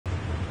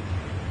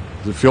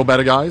Does it feel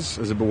better, guys?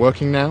 Is it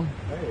working now?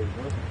 Hey,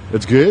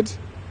 it's good?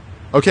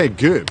 Okay,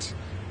 good.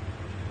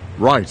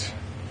 Right.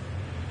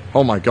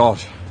 Oh my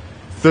god.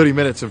 30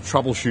 minutes of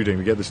troubleshooting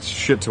to get this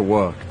shit to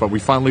work, but we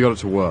finally got it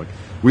to work.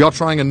 We are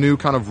trying a new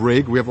kind of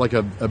rig. We have like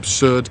an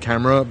absurd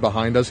camera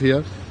behind us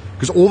here,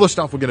 because all the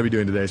stuff we're going to be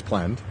doing today is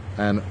planned,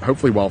 and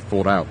hopefully well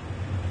thought out.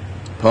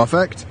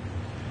 Perfect.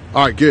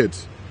 All right, good.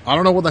 I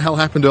don't know what the hell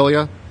happened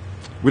earlier.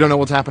 We don't know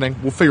what's happening.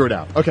 We'll figure it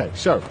out. Okay,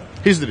 so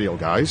here's the deal,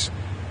 guys.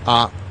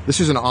 This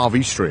is an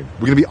RV stream.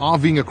 We're going to be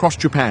RVing across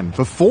Japan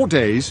for 4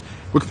 days.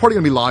 We're probably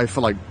going to be live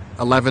for like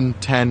 11,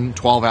 10,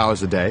 12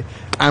 hours a day.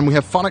 And we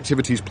have fun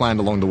activities planned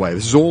along the way.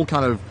 This is all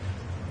kind of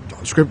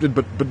scripted,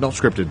 but not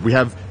scripted. We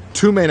have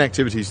 2 main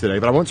activities today,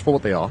 but I won't spoil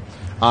what they are.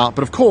 But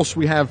of course,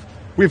 we have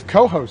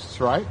co-hosts,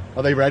 right?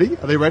 Are they ready?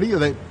 Are they ready? Are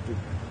they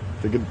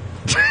good?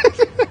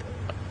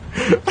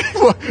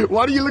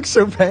 Why do you look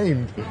so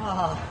pained?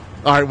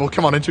 All right, well,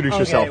 come on, introduce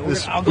yourself.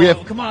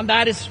 Come on,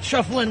 Didus,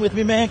 shuffle in with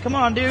me, man. Come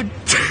on, dude.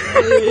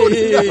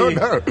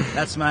 No.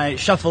 That's my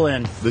shuffle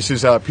in. This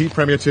is Pete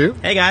Premier 2.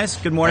 Hey, guys.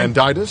 Good morning. And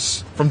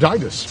Didus from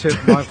Didus. Tip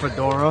my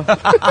fedora.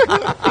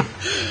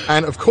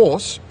 And, of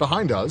course,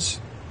 behind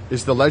us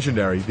is the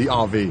legendary, the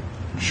RV.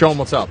 Show him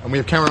what's up. And we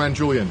have cameraman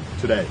Julian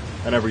today,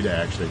 and every day,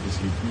 actually, because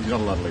he's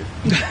not allowed to leave.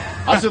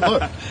 How does it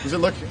look? Does it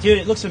look... Dude,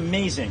 it looks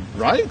amazing.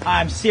 Right?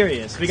 I'm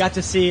serious. We got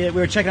to see it.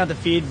 We were checking out the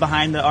feed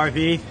behind the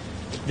RV.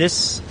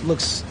 This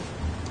looks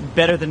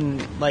better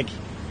than, like,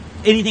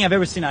 anything I've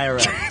ever seen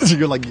IRL. So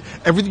you're like,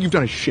 everything you've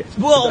done is shit.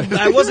 Well,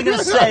 I wasn't going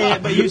to say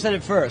it, but you said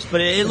it first.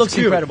 But it looks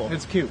cute. incredible.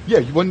 It's cute.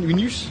 Yeah, when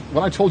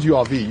I told you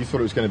RV, you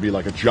thought it was going to be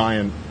like a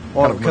giant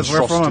kind of because we're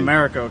from monstrosity.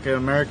 America, okay?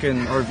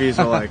 American RVs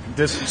are like,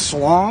 this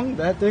schlong,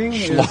 that thing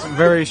is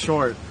very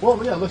short.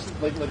 Well, yeah, listen,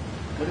 like look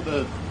at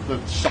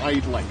the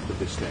side length of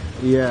this thing.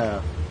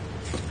 Yeah.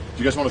 Do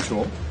you guys want a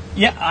tour?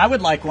 Yeah, I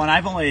would like one.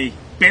 I've only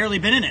barely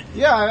been in it.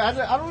 Yeah,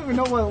 I don't even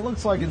know what it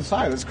looks like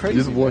inside. It's crazy.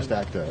 You're the worst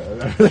actor.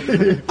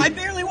 I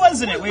barely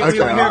was in it. We were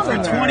here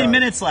for 20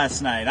 minutes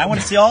last night. I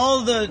want to see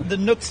all the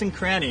nooks and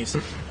crannies.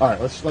 All right,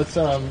 let's this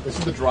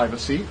is the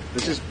driver's seat.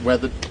 This is where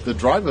the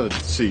driver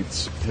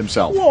seats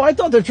himself. Whoa, I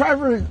thought the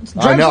driver drives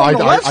I know. on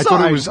the left I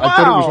thought it was. side. I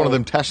thought it was Wow. one of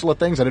them Tesla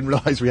things. I didn't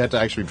realize we had to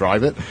actually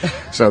drive it.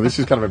 So this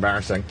is kind of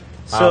embarrassing.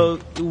 So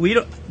we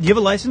don't. Do you have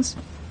a license?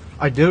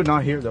 I do,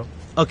 not here though.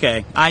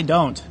 Okay, I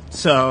don't.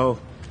 So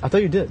I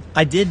thought you did.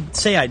 I did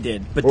say I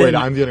did, but Wait, then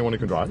I'm the only one who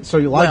can drive. So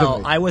you lied to well,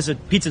 me. I was a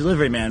pizza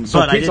delivery man, So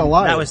but I pizza didn't.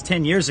 liar. That was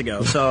 10 years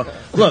ago. So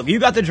look, you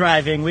got the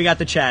driving, we got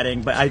the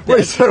chatting, but I.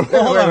 Wait, so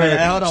hold on a minute.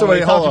 Hold on. So we wait,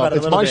 talked hold about on. it a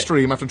It's little my bit.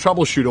 stream. I have to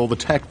troubleshoot all the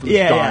tech that's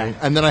Yeah, dying, yeah.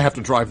 and then I have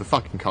to drive the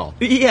fucking car.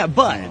 Yeah,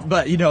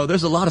 but you know,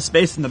 there's a lot of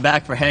space in the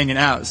back for hanging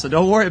out, so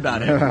don't worry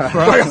about it.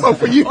 Oh,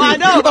 for you. Well, I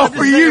know. Oh, But I'm for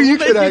just you, saying, you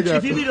well, could if hang you- out.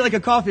 If you needed like a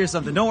coffee or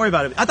something, don't worry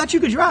about it. I thought you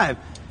could drive.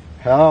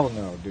 Hell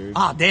no, dude.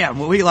 Ah, damn.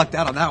 Well, we lucked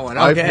out on that one.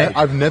 Okay.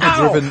 I've never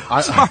Ow! driven.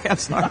 I'm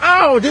sorry.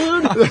 Ow,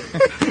 dude!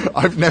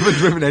 I've never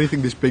driven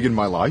anything this big in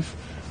my life.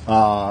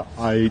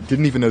 I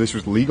didn't even know this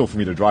was legal for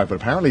me to drive, but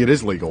apparently it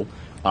is legal.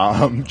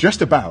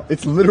 Just about.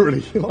 It's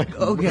literally like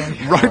Okay.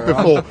 right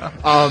before.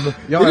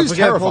 Yo, it if is we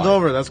get pulled terrifying.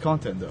 over, that's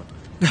content though.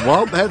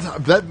 Well,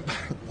 that.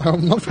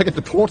 Not if I get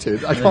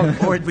deported. I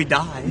can't. Or we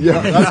die.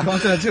 Yeah. That's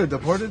content too.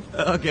 Deported?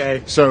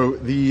 Okay. So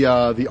the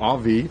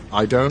RV,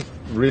 I don't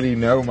really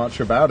know much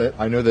about it.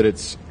 I know that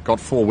it's got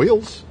 4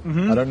 wheels.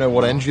 I don't know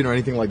what engine or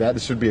anything like that.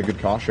 This should be a good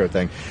car show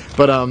thing.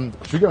 But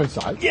should we go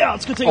inside? Yeah,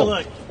 let's go take a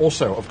look.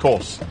 Also, of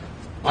course,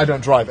 I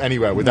don't drive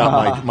anywhere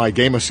without my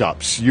gamer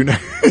subs. You know.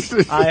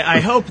 I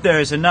hope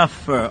there's enough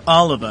for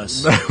all of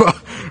us.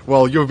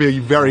 Well, you'll be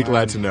very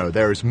glad to know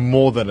there is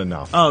more than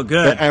enough. Oh,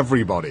 good. For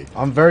everybody.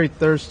 I'm very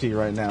thirsty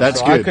right now. That's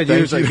so good. I could Thank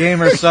use you. a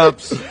gamer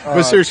subs.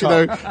 But seriously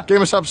though,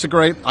 gamer subs are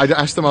great. I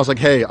asked them, I was like,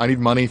 hey, I need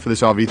money for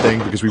this RV thing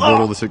because we bought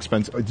all this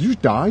expensive. Did you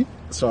die?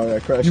 Sorry, I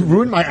crashed. You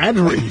ruined my ad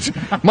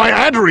read. My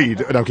ad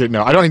read. Okay,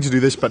 no, I don't need to do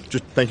this, but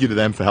just thank you to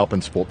them for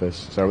helping support this.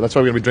 So that's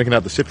why we're going to be drinking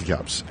out the sippy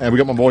cups. And we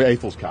got my boy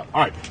Athel's cup.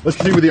 All right, let's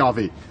continue with the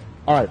RV.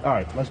 All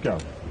right, let's go.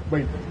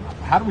 Wait,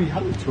 how do we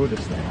tour this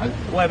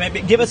thing? Wait,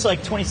 maybe give us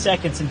like 20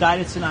 seconds, and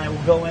Didus and I will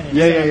go in. And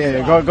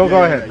Yeah. Go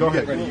ahead. Go You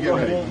get ahead. ready, you get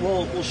ready.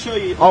 We'll show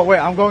you. Oh wait,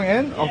 I'm going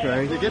in.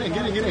 Okay. Get in.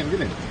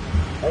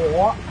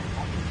 Oh,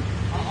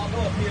 I'll go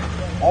up here.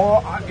 oh,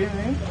 I get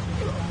in.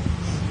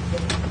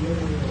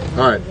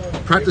 All right,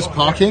 practice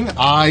parking.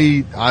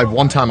 I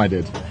one time I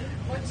did.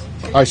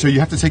 All right, so you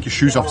have to take your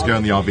shoes off to go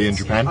in the RV in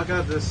Japan. I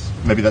got this.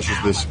 Maybe that's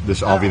just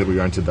this RV that we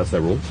rented. That's their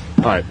rule.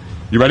 All right,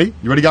 you ready?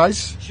 You ready,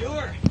 guys?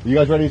 Sure. You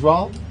guys ready as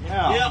well?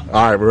 Yeah.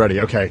 All right, we're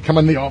ready. Okay, come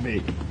in the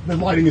RV. The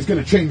lighting is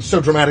going to change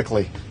so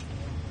dramatically.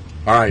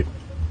 All right,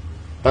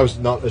 that was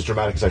not as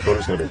dramatic as I thought it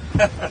was going to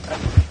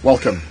be.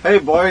 Welcome. Hey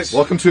boys.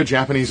 Welcome to a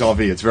Japanese RV.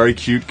 It's very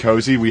cute,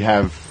 cozy. We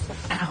have.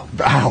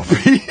 Ow!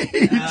 He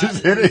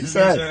just hit his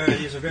head.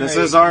 This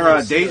is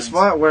our date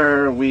spot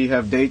where we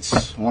have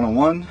dates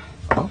one-on-one.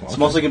 It's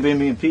mostly gonna be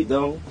me and Pete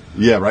though.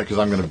 Yeah, right. Because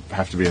I'm going to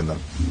have to be in the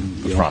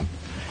front.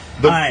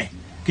 Hi.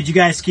 Could you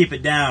guys keep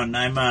it down?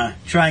 I'm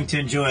trying to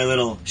enjoy a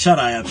little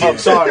shut-eye up here. Oh,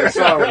 sorry.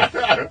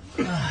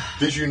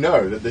 Did you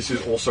know that this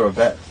is also a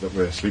bed that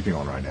we're sleeping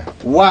on right now?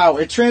 Wow,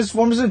 it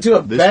transforms into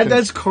a bed?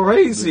 That's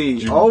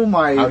crazy. Oh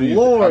my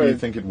lord. How do you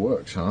think it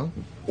works, huh?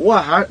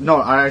 What? No,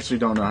 I actually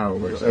don't know how it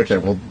works. Okay,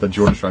 well, then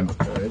Jordan's trying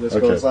to... Okay, this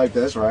goes like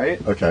this,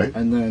 right? Okay.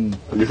 And then...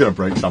 You're going to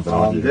break something,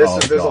 aren't you?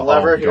 There's a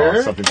lever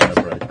here. Something's going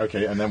to break.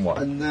 Okay, and then what?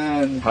 And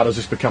then... How does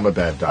this become a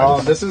bed,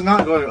 Dice? This is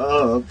not going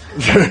up.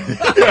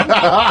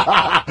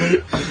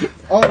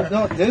 Oh,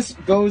 no, this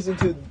goes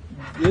into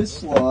this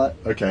slot.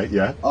 Okay,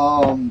 yeah.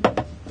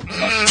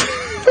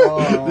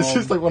 This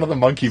is like one of the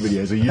monkey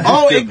videos.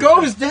 It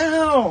goes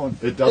down!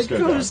 It does go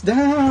down. It goes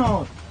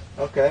down!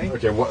 Okay.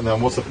 Okay,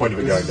 then what's the point of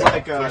it going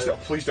down?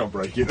 Like please don't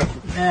break it.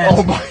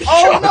 Oh my god!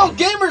 Oh no,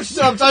 gamer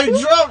subs! I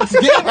dropped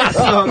gamer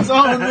subs!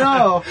 Oh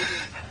no!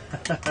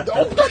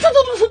 Don't do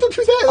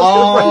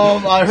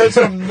that! I heard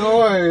some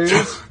noise. Do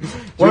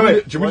you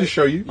want me to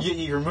show you?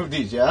 You remove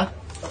these, yeah?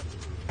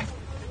 Do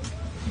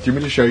you want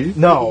me to show you?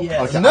 No.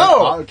 Yes. Okay,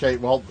 No! Okay,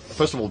 well,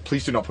 first of all,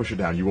 please do not push it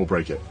down. You will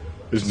break it.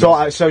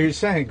 So you're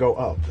saying go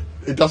up?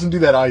 It doesn't do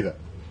that either.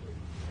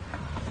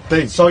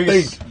 Think.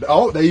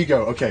 Oh, there you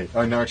go. Okay.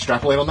 Now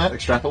extrapolate on that.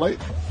 Extrapolate.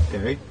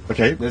 Okay.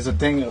 Okay. There's a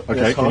thing.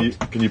 Okay.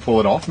 Can you pull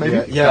it off?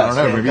 Maybe. Yeah. I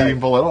don't know. Maybe you can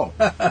pull it off.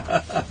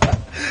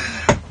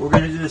 We're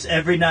going to do this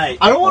every night.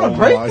 I don't want to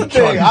break the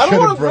thing. I don't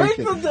want to break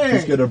the thing.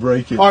 He's gonna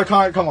break it. All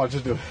right, come on,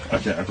 just do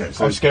it. Okay.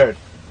 So I'm scared.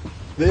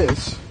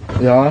 this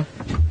Yeah.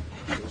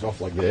 goes off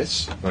like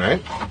this. All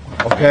right.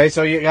 Okay,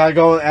 so you gotta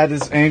go at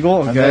this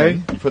angle. And Okay.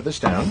 then you put this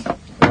down.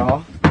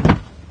 Yeah.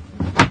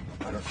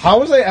 How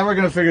was I ever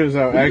gonna figure this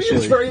out? It's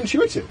Actually, very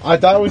intuitive. I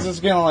thought it was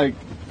just gonna like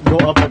go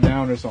up and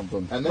down or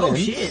something. And then, Oh,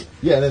 shit.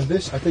 Yeah. Then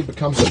this I think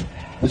becomes a.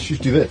 Let's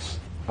just do this.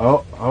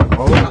 Okay.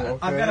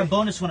 I've got a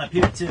bonus one up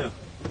here, too.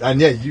 And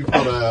yeah, you've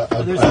got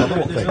a There's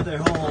little another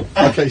thing. whole...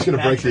 Okay, he's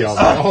gonna break the arm.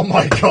 Oh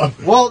my god.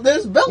 Well,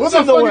 there's belts What the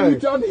in the fuck way. have you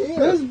done here?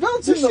 There's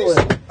belts in the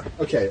way.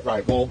 Okay,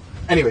 right. Well,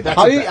 anyway, that's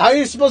How it. are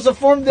you supposed to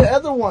form the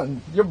other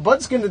one? Your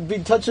butt's gonna be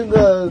touching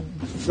the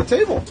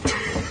table.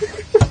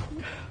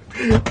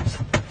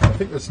 I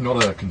think that's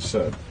not a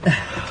concern.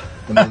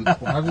 And then,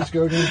 how does this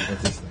go again?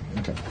 That's this thing.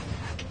 Okay.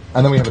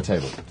 And then we have a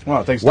table.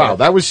 Wow, thanks. Wow,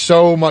 that was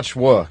so much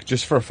work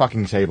just for a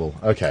fucking table.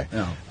 Okay.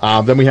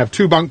 Yeah. Then we have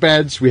 2 bunk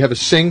beds. We have a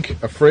sink,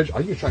 a fridge.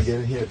 Are you gonna try and get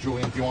in here,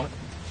 Julian, if you want it?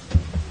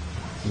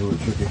 A little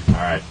tricky. All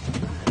right.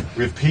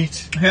 We have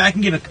Pete. Here, I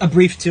can give a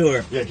brief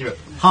tour. Yeah, give it.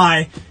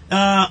 Hi.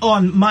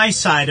 On my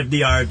side of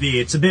the RV,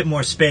 it's a bit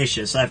more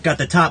spacious. I've got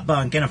the top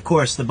bunk and, of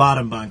course, the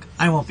bottom bunk.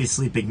 I won't be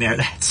sleeping there.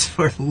 That's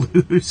for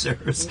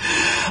losers.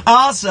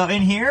 Also,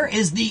 in here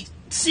is the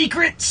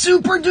secret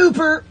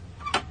super-duper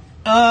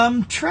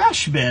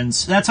trash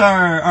bins. That's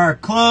our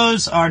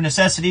clothes, our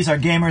necessities, our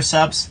gamer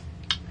subs.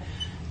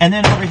 And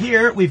then over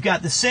here, we've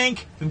got the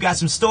sink. We've got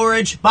some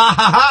storage.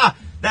 Bah-ha-ha!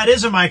 That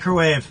is a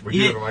microwave. We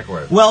do have a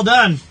microwave. Well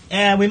done.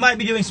 And we might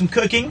be doing some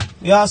cooking.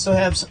 We also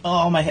have some,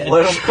 oh, my head.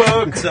 Let 'em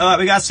cook. So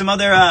we got some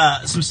other,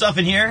 some stuff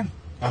in here.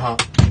 Uh-huh.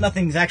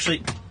 Nothing's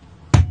actually...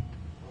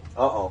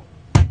 Uh-oh.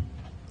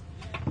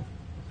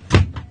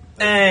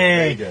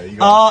 Hey. There you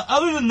go.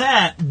 Other than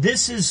that,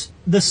 this is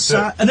the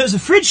side... And there's a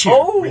fridge here.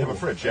 Oh, We have a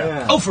fridge,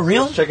 yeah. Oh, for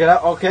real? check it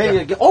out.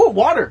 Okay. Yeah. Oh,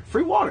 water.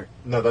 Free water.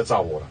 No, that's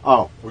our water.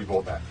 Oh, We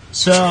bought that.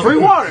 So, free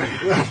water.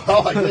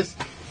 Well, I guess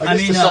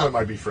mean, to some it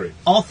might be free.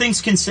 all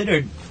things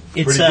considered,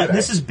 it's Pretty good,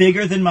 this eh? is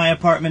bigger than my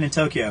apartment in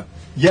Tokyo.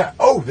 Yeah.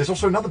 Oh, there's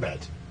also another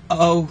bed.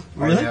 Oh,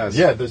 really? yes.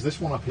 Yeah, there's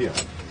this one up here.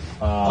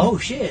 Oh,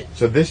 shit.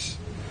 So this,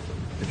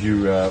 if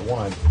you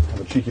want to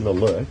have a cheeky little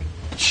look,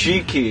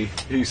 Cheeky,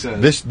 he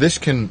says. this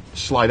can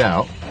slide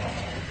out,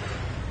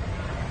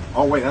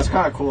 Oh wait, that's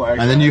kind of cool.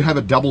 Actually. and then you have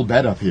a double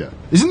bed up here.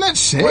 Isn't that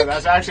sick? Wait,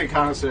 that's actually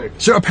kind of sick.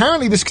 So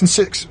apparently this can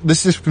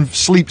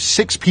sleep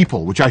 6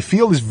 people, which I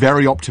feel is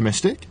very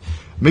optimistic.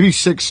 Maybe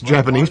 6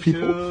 Japanese 1,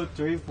 people. 2,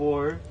 3,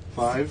 4,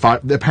 5.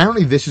 5.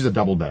 Apparently this is a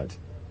double bed.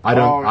 I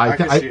don't. Oh, I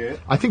can see it.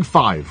 I think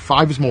 5.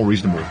 5 is more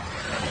reasonable.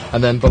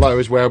 And then below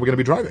is where we're going to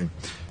be driving.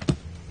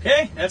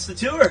 Okay, that's the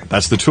tour.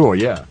 That's the tour,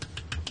 yeah.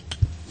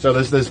 So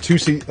there's 2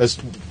 seats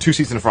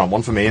in the front,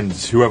 one for me and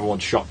whoever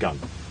wants shotgun.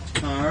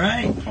 All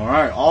right. All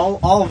right,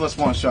 all of us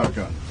want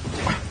shotgun.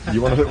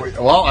 You want to?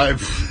 Well,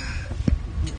 I've.